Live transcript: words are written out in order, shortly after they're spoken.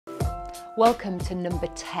Welcome to number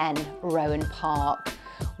 10, Rowan Park.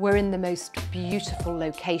 We're in the most beautiful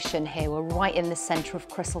location here. We're right in the centre of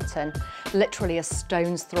Christleton, literally a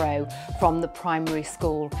stone's throw from the primary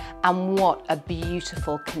school. And what a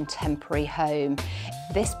beautiful contemporary home.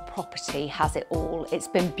 This property has it all. It's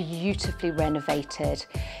been beautifully renovated.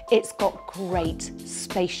 It's got great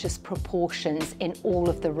spacious proportions in all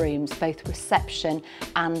of the rooms, both reception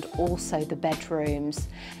and also the bedrooms.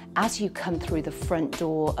 As you come through the front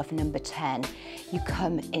door of number 10, you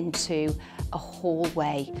come into a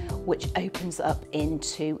hallway which opens up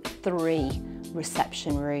into 3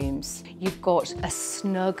 reception rooms. You've got a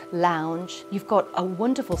snug lounge. You've got a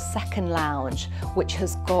wonderful second lounge which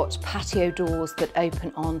has got patio doors that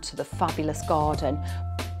open onto the fabulous garden.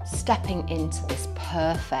 Stepping into this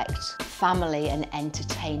perfect family and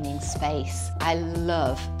entertaining space. I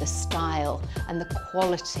love the style and the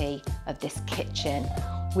quality of this kitchen.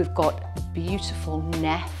 We've got beautiful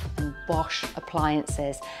Neff and Bosch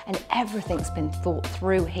appliances, and everything's been thought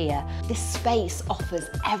through here. This space offers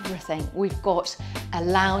everything. We've got a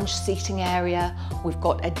lounge seating area, we've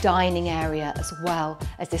got a dining area, as well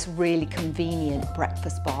as this really convenient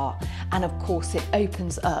breakfast bar. And of course it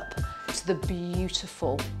opens up to the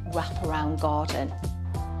beautiful wraparound garden.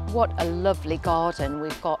 What a lovely garden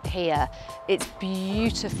we've got here. It's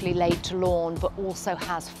beautifully laid to lawn, but also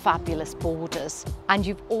has fabulous borders. And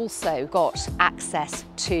you've also got access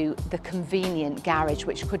to the convenient garage,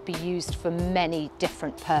 which could be used for many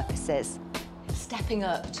different purposes. Stepping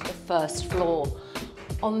up to the first floor.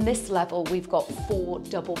 On this level, we've got 4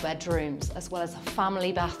 double bedrooms, as well as a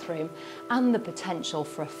family bathroom and the potential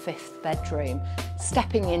for a 5th bedroom.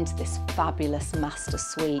 Stepping into this fabulous master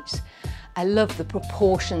suite. I love the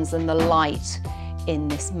proportions and the light in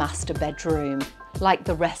this master bedroom. Like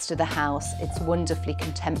the rest of the house, it's wonderfully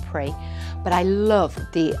contemporary, but I love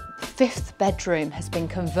the 5th bedroom has been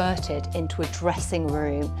converted into a dressing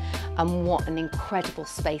room, and what an incredible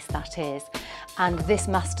space that is. And this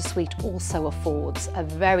master suite also affords a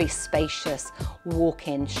very spacious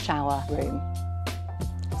walk-in shower room.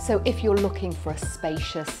 So if you're looking for a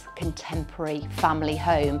spacious, contemporary family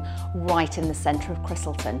home right in the centre of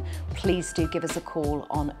Christleton, please do give us a call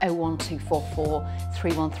on 01244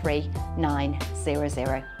 313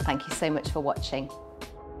 900. Thank you so much for watching.